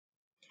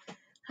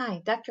Hi,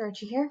 Dr.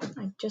 Archie here.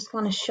 I just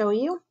want to show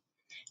you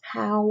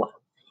how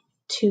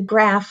to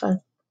graph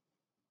a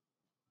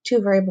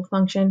two-variable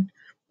function,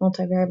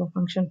 multivariable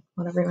function,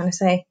 whatever you want to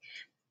say,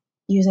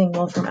 using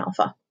Wolfram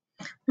Alpha.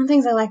 One of the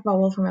things I like about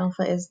Wolfram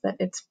Alpha is that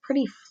it's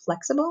pretty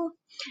flexible.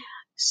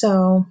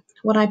 So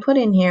what I put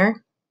in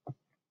here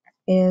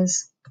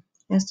is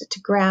asked it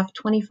to graph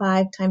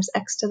 25 times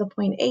x to the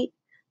 0.8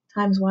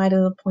 times y to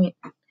the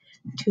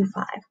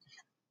 0.25.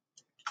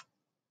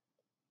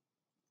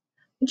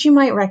 Which you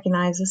might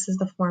recognize, this is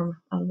the form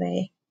of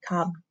a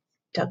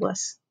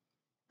Cobb-Douglas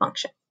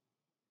function.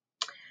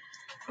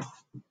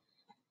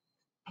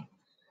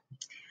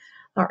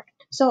 All right,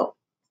 so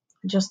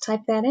just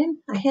type that in,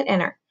 I hit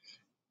enter.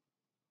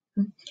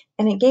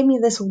 And it gave me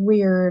this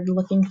weird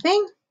looking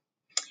thing.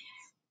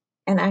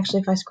 And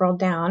actually, if I scroll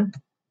down,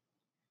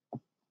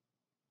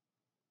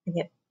 I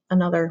get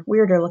another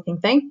weirder looking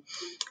thing,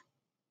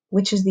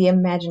 which is the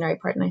imaginary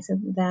part. And I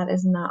said, that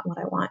is not what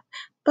I want.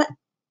 But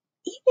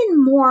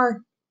even more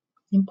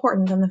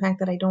important than the fact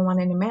that I don't want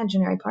an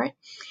imaginary part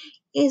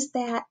is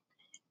that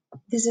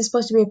this is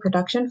supposed to be a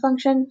production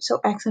function, so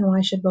x and y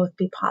should both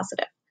be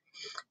positive.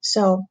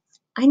 So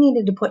I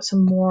needed to put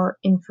some more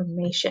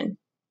information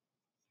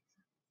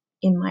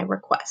in my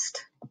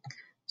request.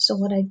 So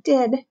what I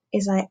did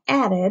is I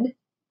added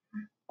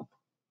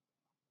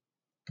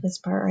this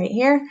part right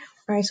here,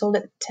 where I told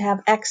it to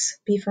have x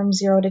be from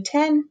 0 to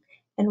 10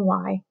 and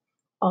y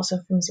also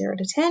from 0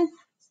 to 10.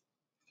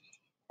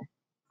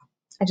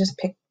 I just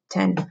picked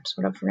 10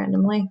 sort of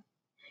randomly.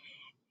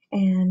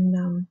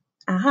 And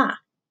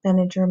then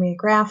it drew me a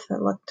graph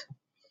that looked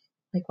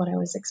like what I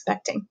was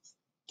expecting.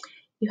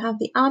 You have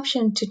the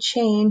option to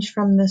change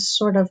from this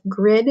sort of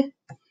grid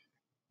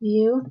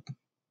view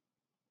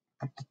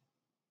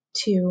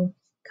to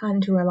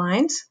contour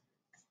lines.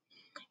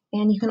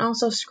 And you can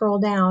also scroll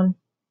down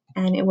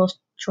and it will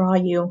draw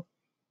you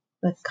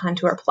the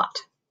contour plot.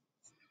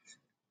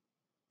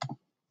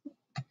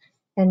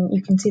 And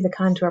you can see the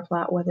contour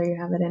plot whether you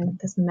have it in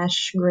this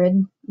mesh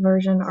grid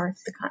version or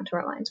the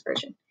contour lines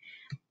version.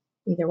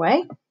 Either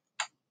way.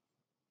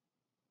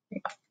 There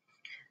you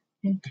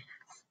go. Okay.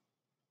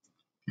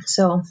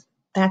 So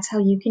that's how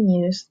you can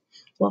use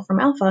Wolfram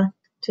Alpha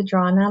to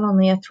draw not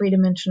only a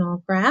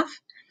three-dimensional graph,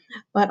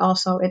 but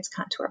also its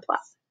contour plot.